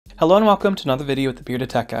Hello and welcome to another video with the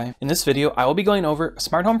Bearded Tech Guy. In this video, I will be going over a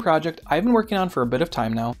smart home project I've been working on for a bit of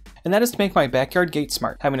time now, and that is to make my backyard gate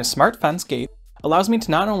smart. Having a smart fence gate allows me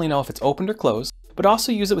to not only know if it's opened or closed, but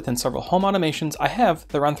also use it within several home automations I have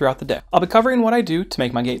that run throughout the day. I'll be covering what I do to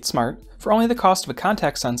make my gate smart for only the cost of a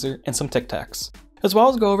contact sensor and some Tic Tacs, as well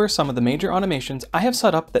as go over some of the major automations I have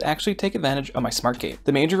set up that actually take advantage of my smart gate.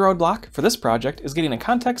 The major roadblock for this project is getting a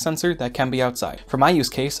contact sensor that can be outside. For my use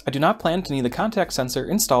case, I do not plan to need the contact sensor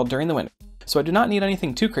installed during the winter, so I do not need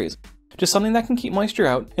anything too crazy. Just something that can keep moisture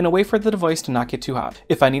out and a way for the device to not get too hot.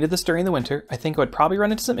 If I needed this during the winter, I think I would probably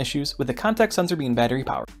run into some issues with the contact sensor being battery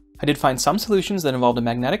powered. I did find some solutions that involved a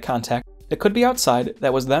magnetic contact that could be outside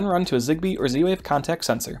that was then run to a Zigbee or Z-Wave contact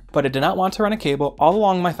sensor, but I did not want to run a cable all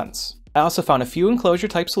along my fence. I also found a few enclosure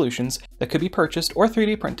type solutions that could be purchased or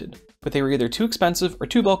 3D printed, but they were either too expensive or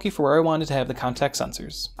too bulky for where I wanted to have the contact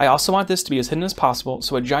sensors. I also want this to be as hidden as possible,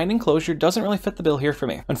 so a giant enclosure doesn't really fit the bill here for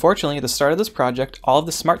me. Unfortunately, at the start of this project, all of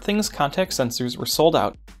the SmartThings contact sensors were sold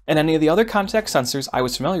out, and any of the other contact sensors I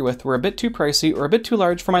was familiar with were a bit too pricey or a bit too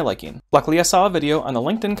large for my liking. Luckily, I saw a video on the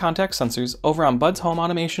Linkind contact sensors over on Bud's Home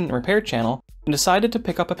Automation and Repair channel, and decided to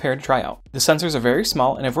pick up a pair to try out. The sensors are very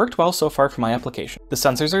small and have worked well so far for my application. The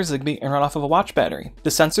sensors are Zigbee and run off of a watch battery.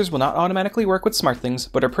 The sensors will not automatically work with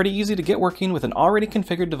SmartThings, but are pretty easy to get working with an already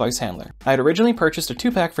configured device handler. I had originally purchased a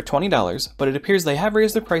 2-pack for $20, but it appears they have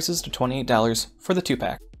raised their prices to $28 for the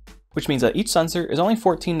 2-pack, which means that each sensor is only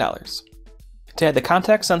 $14. To add the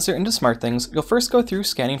contact sensor into SmartThings, you'll first go through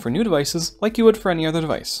scanning for new devices like you would for any other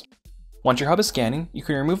device. Once your hub is scanning, you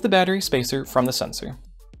can remove the battery spacer from the sensor.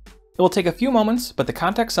 It will take a few moments, but the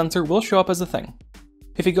contact sensor will show up as a thing.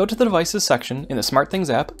 If you go to the Devices section in the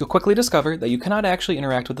SmartThings app, you'll quickly discover that you cannot actually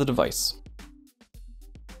interact with the device.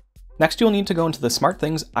 Next, you'll need to go into the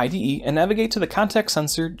SmartThings IDE and navigate to the contact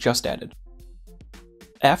sensor just added.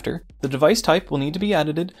 After, the device type will need to be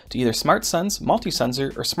edited to either SmartSense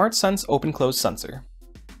Multi-Sensor or SmartSense Open-Close Sensor.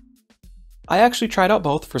 I actually tried out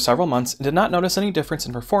both for several months and did not notice any difference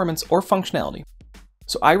in performance or functionality.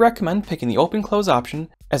 So I recommend picking the open-close option,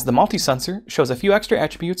 as the multi-sensor shows a few extra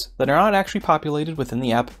attributes that are not actually populated within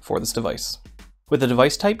the app for this device. With the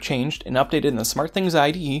device type changed and updated in the SmartThings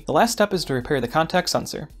IDE, the last step is to repair the contact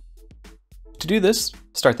sensor. To do this,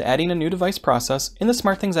 start the adding a new device process in the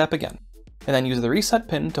SmartThings app again, and then use the reset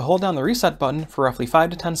pin to hold down the reset button for roughly 5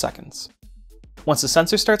 to 10 seconds. Once the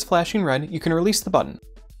sensor starts flashing red, you can release the button.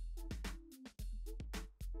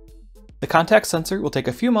 The contact sensor will take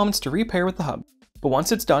a few moments to repair with the hub, but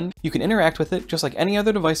once it's done, you can interact with it just like any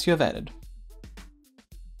other device you have added.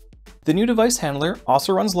 The new device handler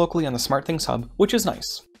also runs locally on the SmartThings hub, which is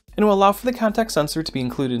nice, and will allow for the contact sensor to be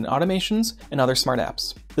included in automations and other smart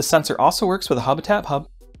apps. The sensor also works with a Hubitat hub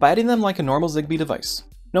by adding them like a normal Zigbee device.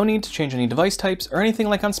 No need to change any device types or anything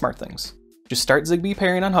like on SmartThings. Just start Zigbee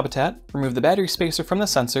pairing on Hubitat, remove the battery spacer from the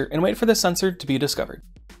sensor, and wait for the sensor to be discovered.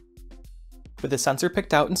 With the sensor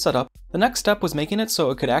picked out and set up, the next step was making it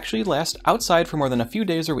so it could actually last outside for more than a few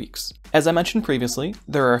days or weeks. As I mentioned previously,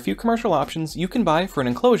 there are a few commercial options you can buy for an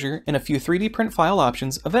enclosure and a few 3D print file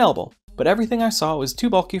options available, but everything I saw was too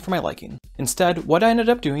bulky for my liking. Instead, what I ended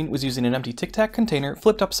up doing was using an empty Tic Tac container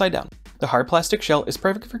flipped upside down. The hard plastic shell is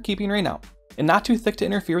perfect for keeping rain out, and not too thick to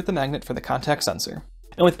interfere with the magnet for the contact sensor.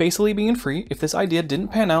 And with basically being free, if this idea didn't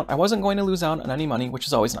pan out, I wasn't going to lose out on any money, which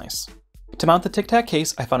is always nice. To mount the Tic Tac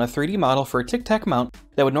case, I found a 3D model for a Tic Tac mount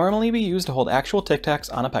that would normally be used to hold actual Tic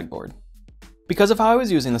Tacs on a pegboard. Because of how I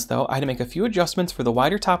was using this though, I had to make a few adjustments for the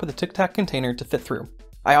wider top of the Tic Tac container to fit through.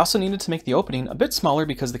 I also needed to make the opening a bit smaller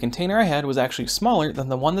because the container I had was actually smaller than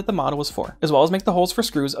the one that the model was for, as well as make the holes for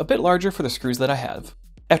screws a bit larger for the screws that I have.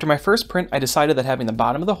 After my first print, I decided that having the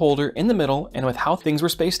bottom of the holder in the middle and with how things were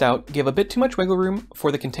spaced out gave a bit too much wiggle room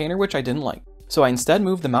for the container, which I didn't like. So I instead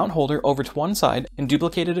moved the mount holder over to one side and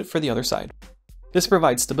duplicated it for the other side. This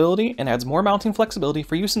provides stability and adds more mounting flexibility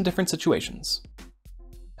for use in different situations.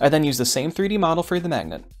 I then used the same 3D model for the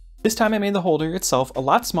magnet. This time I made the holder itself a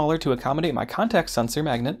lot smaller to accommodate my contact sensor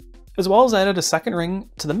magnet, as well as added a second ring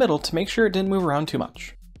to the middle to make sure it didn't move around too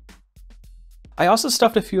much. I also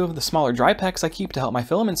stuffed a few of the smaller dry packs I keep to help my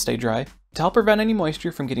filaments stay dry, to help prevent any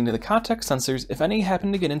moisture from getting to the contact sensors if any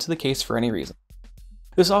happen to get into the case for any reason.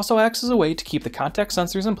 This also acts as a way to keep the contact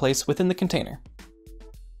sensors in place within the container.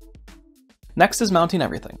 Next is mounting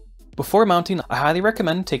everything. Before mounting, I highly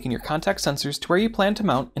recommend taking your contact sensors to where you plan to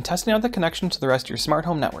mount and testing out the connection to the rest of your smart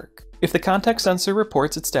home network. If the contact sensor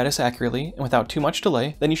reports its status accurately and without too much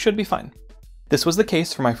delay, then you should be fine. This was the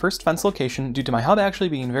case for my first fence location due to my hub actually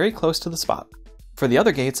being very close to the spot. For the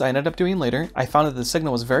other gates I ended up doing later, I found that the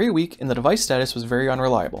signal was very weak and the device status was very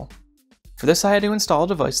unreliable. For this I had to install a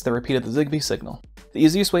device that repeated the Zigbee signal. The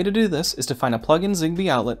easiest way to do this is to find a plug-in Zigbee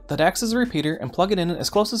outlet that acts as a repeater and plug it in as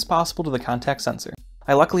close as possible to the contact sensor.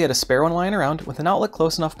 I luckily had a spare one lying around with an outlet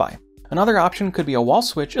close enough by. Another option could be a wall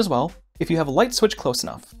switch as well, if you have a light switch close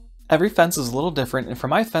enough. Every fence is a little different, and for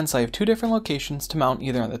my fence I have 2 different locations to mount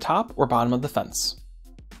either on the top or bottom of the fence.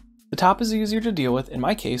 The top is easier to deal with in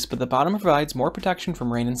my case, but the bottom provides more protection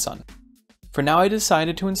from rain and sun. For now I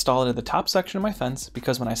decided to install it at the top section of my fence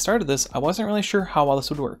because when I started this I wasn't really sure how well this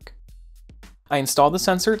would work. I installed the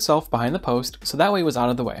sensor itself behind the post so that way it was out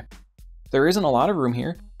of the way. There isn't a lot of room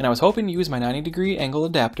here, and I was hoping to use my 90-degree angle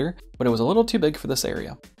adapter, but it was a little too big for this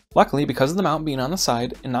area. Luckily, because of the mount being on the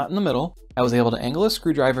side and not in the middle, I was able to angle a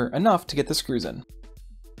screwdriver enough to get the screws in.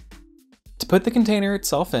 To put the container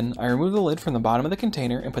itself in, I removed the lid from the bottom of the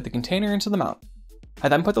container and put the container into the mount. I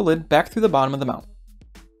then put the lid back through the bottom of the mount.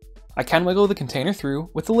 I can wiggle the container through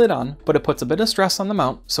with the lid on, but it puts a bit of stress on the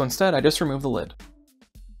mount, so instead I just remove the lid.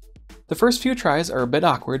 The first few tries are a bit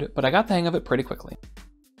awkward, but I got the hang of it pretty quickly.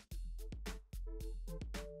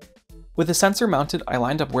 With the sensor mounted, I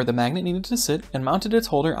lined up where the magnet needed to sit and mounted its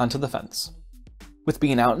holder onto the fence. With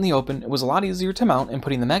being out in the open, it was a lot easier to mount, and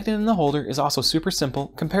putting the magnet in the holder is also super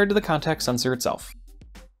simple compared to the contact sensor itself.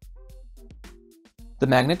 The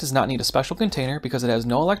magnet does not need a special container because it has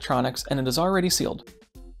no electronics and it is already sealed.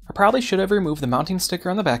 I probably should have removed the mounting sticker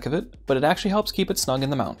on the back of it, but it actually helps keep it snug in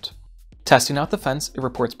the mount. Testing out the fence, it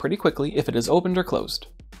reports pretty quickly if it is opened or closed.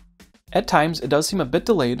 At times, it does seem a bit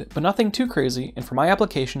delayed, but nothing too crazy, and for my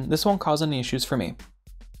application, this won't cause any issues for me.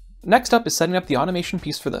 Next up is setting up the automation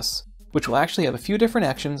piece for this, which will actually have a few different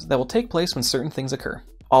actions that will take place when certain things occur.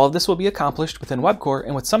 All of this will be accomplished within WebCore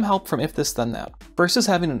and with some help from if this then that. First is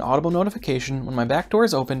having an audible notification when my back door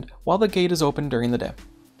is opened while the gate is open during the day.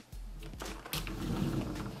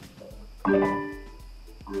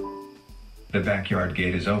 The backyard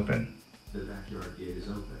gate is open. The backyard gate is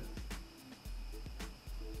open.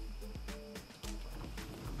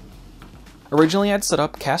 Originally I'd set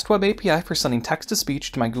up CastWeb API for sending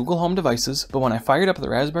text-to-speech to my Google Home devices, but when I fired up the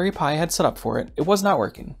Raspberry Pi I had set up for it, it was not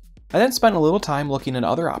working. I then spent a little time looking at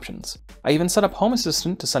other options. I even set up Home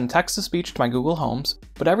Assistant to send text-to-speech to my Google Homes,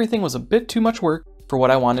 but everything was a bit too much work for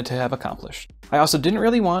what I wanted to have accomplished. I also didn't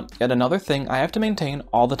really want yet another thing I have to maintain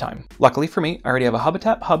all the time. Luckily for me, I already have a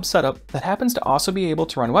Hubitat hub set up that happens to also be able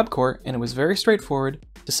to run WebCore, and it was very straightforward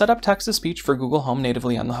to set up text-to-speech for Google Home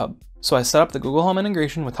natively on the hub. So I set up the Google Home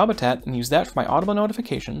integration with Hubitat and used that for my audible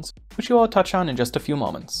notifications, which you will touch on in just a few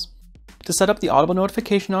moments. To set up the audible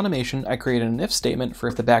notification automation, I created an if statement for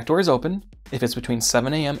if the back door is open, if it's between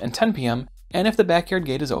 7 AM and 10 PM, and if the backyard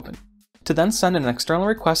gate is open. To then send an external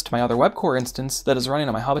request to my other WebCore instance that is running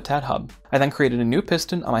on my Hubitat hub. I then created a new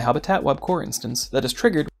piston on my Hubitat WebCore instance that is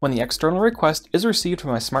triggered when the external request is received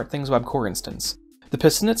from my SmartThings WebCore instance. The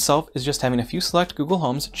piston itself is just having a few select Google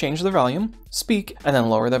Homes change their volume, speak, and then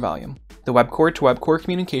lower their volume. The WebCore to WebCore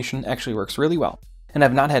communication actually works really well, and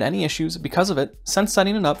I've not had any issues because of it since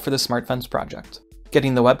setting it up for the SmartFence project.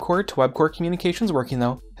 Getting the WebCore to WebCore communications working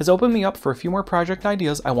though has opened me up for a few more project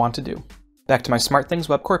ideas I want to do. Back to my SmartThings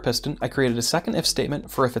WebCore piston, I created a second if statement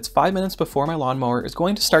for if it's 5 minutes before my lawnmower is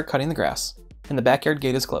going to start cutting the grass, and the backyard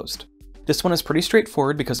gate is closed. This one is pretty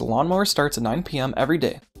straightforward because the lawnmower starts at 9 PM every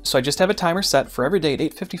day, so I just have a timer set for every day at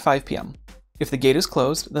 8:55 PM. If the gate is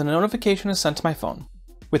closed, then a notification is sent to my phone.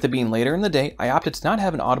 With it being later in the day, I opted to not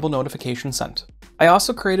have an audible notification sent. I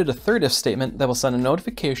also created a third if statement that will send a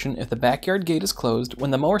notification if the backyard gate is closed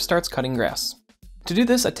when the mower starts cutting grass. To do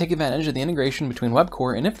this, I take advantage of the integration between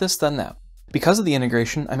WebCore and if this then that. Because of the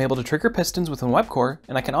integration, I'm able to trigger pistons within WebCore,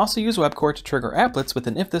 and I can also use WebCore to trigger applets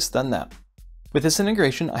within if this then that. With this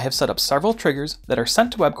integration, I have set up several triggers that are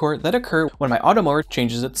sent to WebCore that occur when my automower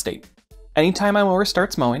changes its state. Anytime my mower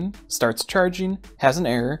starts mowing, starts charging, has an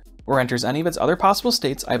error, or enters any of its other possible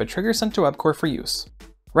states, I have a trigger sent to WebCore for use.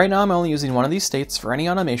 Right now I'm only using one of these states for any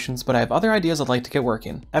automations, but I have other ideas I'd like to get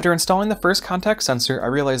working. After installing the first contact sensor, I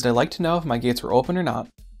realized I'd like to know if my gates were open or not,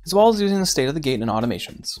 as well as using the state of the gate in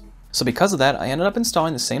automations. So because of that, I ended up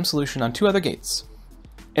installing the same solution on 2 other gates.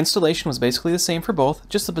 Installation was basically the same for both,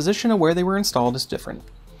 just the position of where they were installed is different.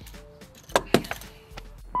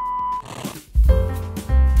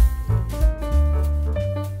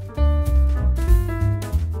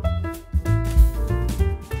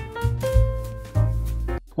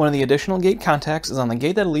 One of the additional gate contacts is on the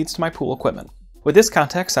gate that leads to my pool equipment. With this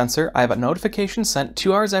contact sensor, I have a notification sent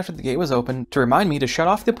 2 hours after the gate was opened to remind me to shut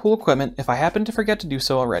off the pool equipment if I happen to forget to do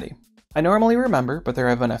so already. I normally remember, but there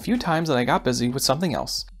have been a few times that I got busy with something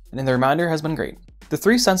else, and the reminder has been great. The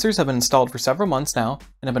 3 sensors have been installed for several months now,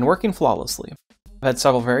 and have been working flawlessly. I've had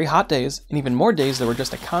several very hot days, and even more days that were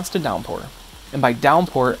just a constant downpour. And by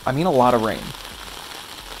downpour, I mean a lot of rain.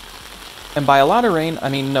 And by a lot of rain, I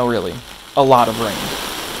mean no really, a lot of rain.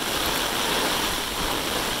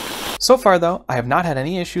 So far though, I have not had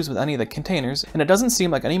any issues with any of the containers, and it doesn't seem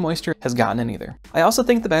like any moisture has gotten in either. I also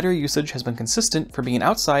think the battery usage has been consistent for being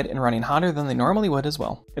outside and running hotter than they normally would as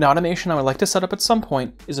well. An automation I would like to set up at some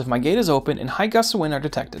point is if my gate is open and high gusts of wind are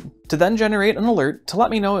detected, to then generate an alert to let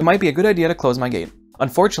me know it might be a good idea to close my gate.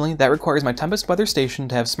 Unfortunately, that requires my Tempest weather station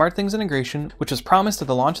to have SmartThings integration, which was promised at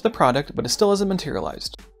the launch of the product, but it still hasn't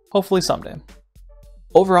materialized. Hopefully someday.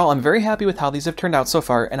 Overall, I'm very happy with how these have turned out so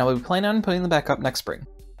far, and I will be planning on putting them back up next spring.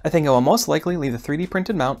 I think I will most likely leave the 3D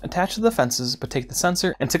printed mount attached to the fences, but take the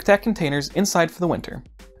sensor and Tic Tac containers inside for the winter.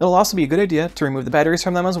 It'll also be a good idea to remove the batteries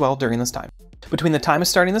from them as well during this time. Between the time of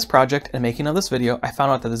starting this project and making of this video, I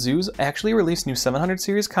found out that the zoos actually released new 700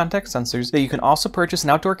 series contact sensors that you can also purchase an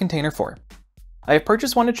outdoor container for. I have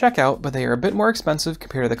purchased one to check out, but they are a bit more expensive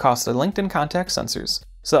compared to the cost of the Linkind contact sensors,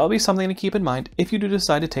 so that'll be something to keep in mind if you do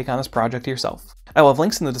decide to take on this project yourself. I will have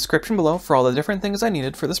links in the description below for all the different things I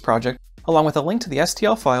needed for this project, along with a link to the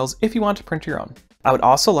STL files if you want to print your own. I would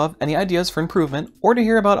also love any ideas for improvement or to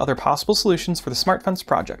hear about other possible solutions for the Smart Fence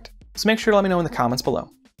project, so make sure to let me know in the comments below.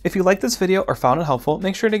 If you liked this video or found it helpful,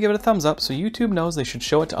 make sure to give it a thumbs up so YouTube knows they should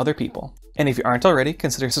show it to other people. And if you aren't already,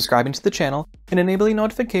 consider subscribing to the channel and enabling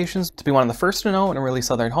notifications to be one of the first to know when I release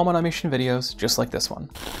other home automation videos just like this one.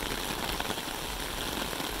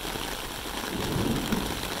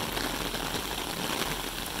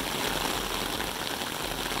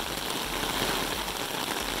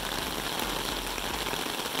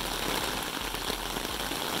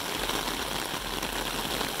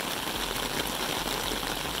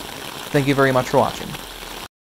 Thank you very much for watching.